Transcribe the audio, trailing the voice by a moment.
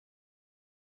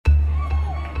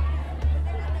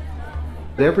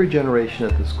Every generation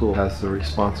at the school has the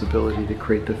responsibility to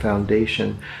create the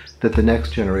foundation that the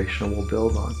next generation will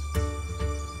build on.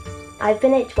 I've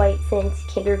been at Dwight since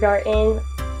kindergarten,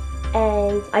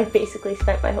 and I've basically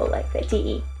spent my whole life at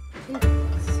DE.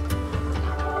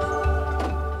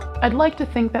 I'd like to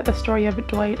think that the story of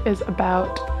Dwight is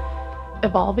about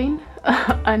evolving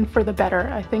and for the better.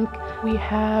 I think we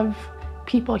have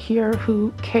people here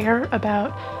who care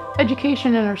about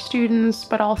education and our students,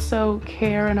 but also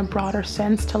care in a broader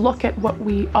sense to look at what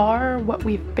we are, what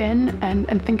we've been,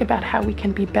 and think about how we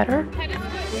can be better.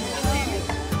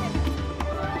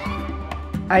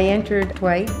 I entered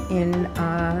Dwight in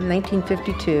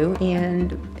 1952,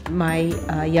 and my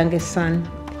youngest son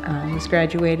was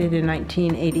graduated in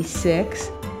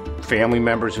 1986. Family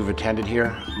members who've attended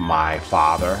here: my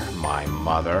father, my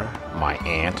mother, my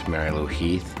aunt, Mary Lou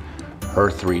Heath,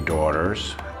 her 3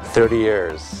 daughters. 30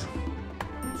 years.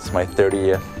 It's my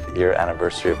 30th year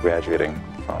anniversary of graduating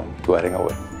from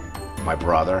Dwight-Englewood. My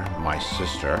brother, my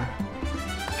sister,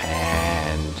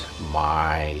 and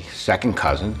my second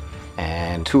cousin,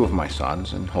 and 2 of my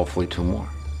sons, and hopefully 2 more.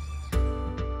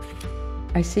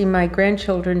 I see my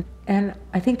grandchildren, and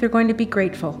I think they're going to be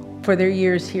grateful for their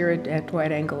years here at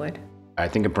Dwight-Englewood. I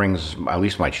think it brings at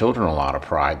least my children a lot of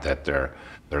pride that they're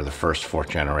the first 4th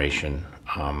generation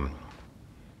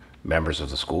members of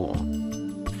the school.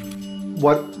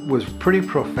 What was pretty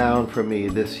profound for me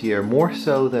this year, more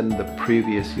so than the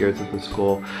previous years at the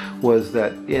school, was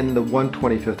that in the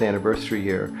 125th anniversary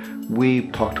year, we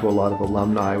talked to a lot of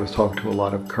alumni, I was talking to a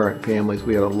lot of current families,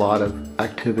 we had a lot of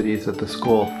activities at the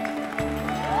school.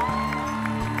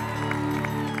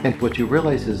 And what you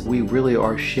realize is we really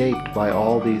are shaped by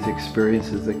all these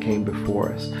experiences that came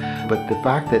before us. But the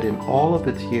fact that in all of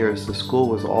its years, the school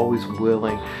was always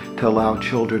willing to allow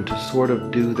children to sort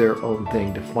of do their own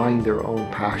thing, to find their own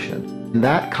passion. And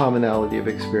that commonality of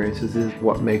experiences is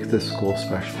what makes this school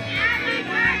special.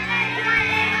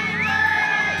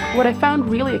 What I found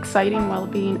really exciting while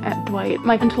being at Dwight,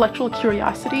 my intellectual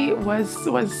curiosity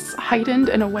was heightened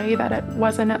in a way that it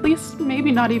wasn't, at least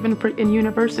maybe not even in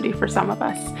university for some of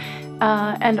us.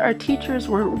 And our teachers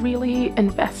were really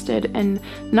invested in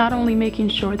not only making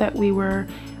sure that we were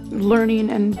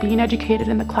learning and being educated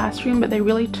in the classroom, but they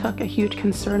really took a huge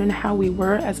concern in how we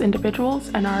were as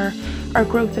individuals and our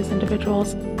growth as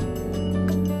individuals.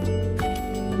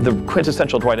 The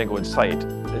quintessential Dwight-Englewood site,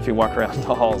 if you walk around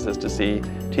the halls, is to see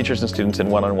teachers and students in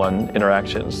one-on-one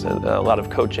interactions. A lot of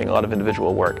coaching, a lot of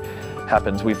individual work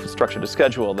happens. We've structured a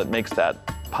schedule that makes that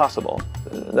possible.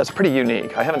 That's pretty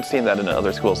unique. I haven't seen that in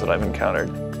other schools that I've encountered.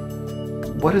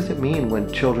 What does it mean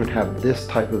when children have this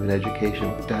type of an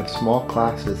education, to have small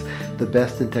classes, the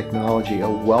best in technology, a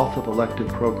wealth of elective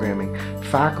programming,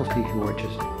 faculty who are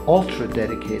just ultra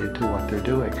dedicated to what they're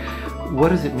doing? What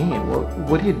does it mean? Well,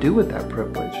 what do you do with that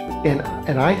privilege?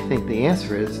 And I think the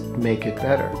answer is make it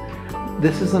better.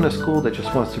 This isn't a school that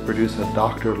just wants to produce a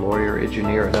doctor, lawyer,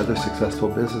 engineer, another successful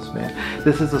businessman.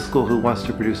 This is a school who wants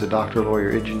to produce a doctor,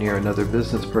 lawyer, engineer, another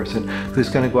business person who's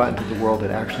going to go out into the world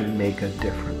and actually make a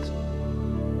difference.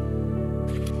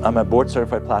 I'm a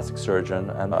board-certified plastic surgeon,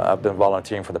 and I've been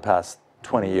volunteering for the past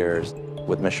 20 years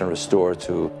with Mission Restore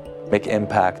to make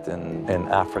impact in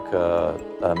Africa,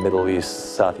 Middle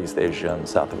East, Southeast Asia, and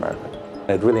South America.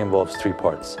 It really involves 3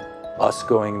 parts. Us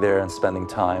going there and spending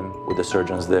time with the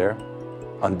surgeons there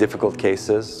on difficult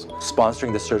cases,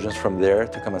 sponsoring the surgeons from there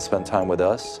to come and spend time with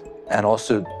us, and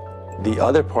also the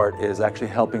other part is actually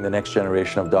helping the next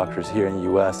generation of doctors here in the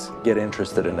US get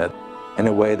interested in it in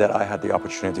a way that I had the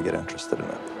opportunity to get interested in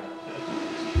it.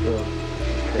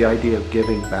 The idea of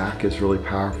giving back is really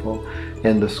powerful,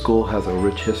 and the school has a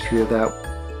rich history of that.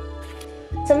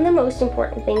 Some of the most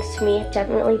important things to me have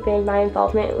definitely been my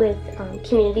involvement with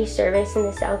community service in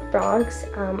the South Bronx.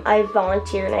 I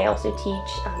volunteer and I also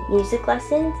teach music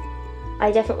lessons.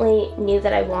 I definitely knew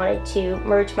that I wanted to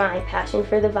merge my passion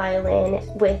for the violin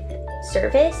with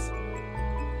service.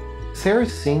 Sarah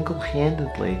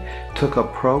single-handedly took a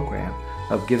program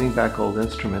of giving back old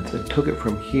instruments and took it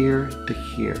from here to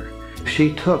here.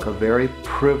 She took a very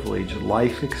privileged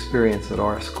life experience at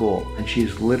our school, and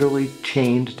she's literally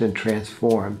changed and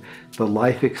transformed the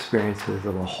life experiences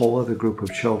of a whole other group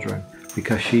of children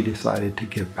because she decided to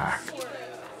give back.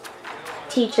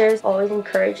 Teachers always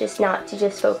encourage us not to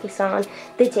just focus on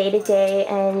the day-to-day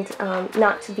and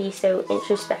not to be so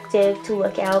introspective, to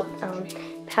look out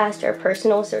past our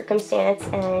personal circumstance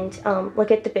and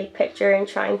look at the big picture and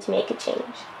trying to make a change.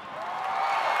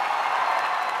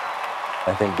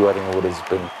 I think Dwight-Englewood has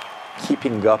been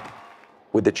keeping up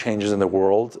with the changes in the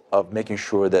world of making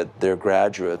sure that their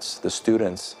graduates, the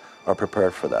students, are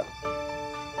prepared for that.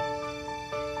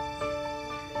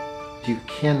 You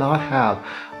cannot have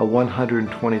a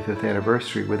 125th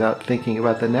anniversary without thinking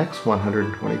about the next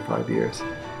 125 years.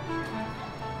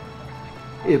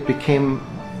 It became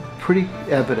pretty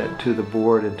evident to the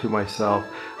board and to myself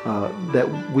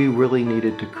that we really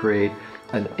needed to create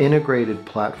an integrated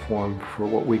platform for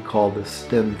what we call the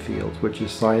STEM fields, which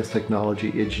is science, technology,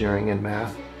 engineering, and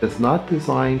math. It's not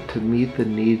designed to meet the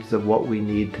needs of what we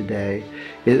need today.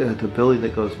 It's a building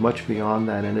that goes much beyond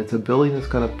that, and it's a building that's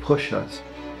going to push us.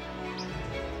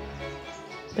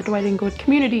 The Dwight-Englewood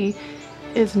community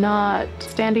is not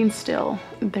standing still.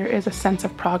 There is a sense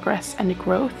of progress and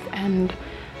growth, and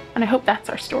I hope that's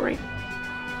our story.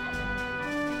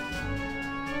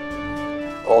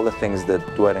 All the things that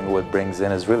Dwight-Englewood brings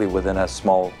in is really within a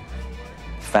small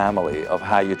family of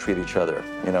how you treat each other,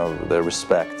 you know, the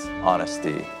respect,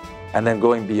 honesty. And then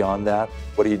going beyond that,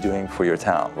 what are you doing for your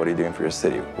town? What are you doing for your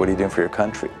city? What are you doing for your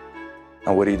country?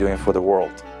 And what are you doing for the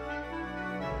world?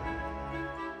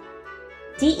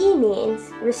 DE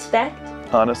means respect,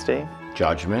 Honesty,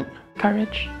 Judgment,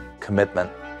 Courage,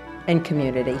 commitment, And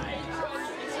community.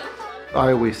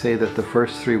 I always say that the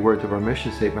first three words of our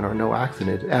mission statement are no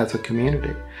accident, as a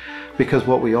community. Because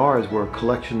what we are is we're a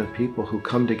collection of people who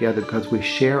come together because we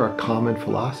share a common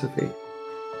philosophy.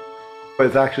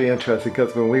 It's actually interesting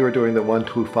because when we were doing the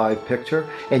 125 picture,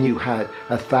 and you had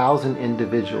 1,000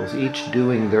 individuals each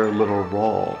doing their little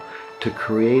role to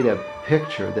create a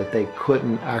picture that they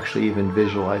couldn't actually even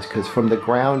visualize, because from the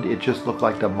ground it just looked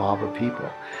like a mob of people.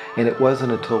 And it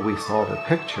wasn't until we saw the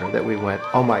picture that we went,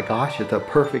 oh my gosh, it's a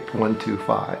perfect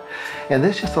 125. And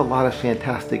there's just a lot of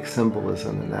fantastic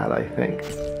symbolism in that, I think.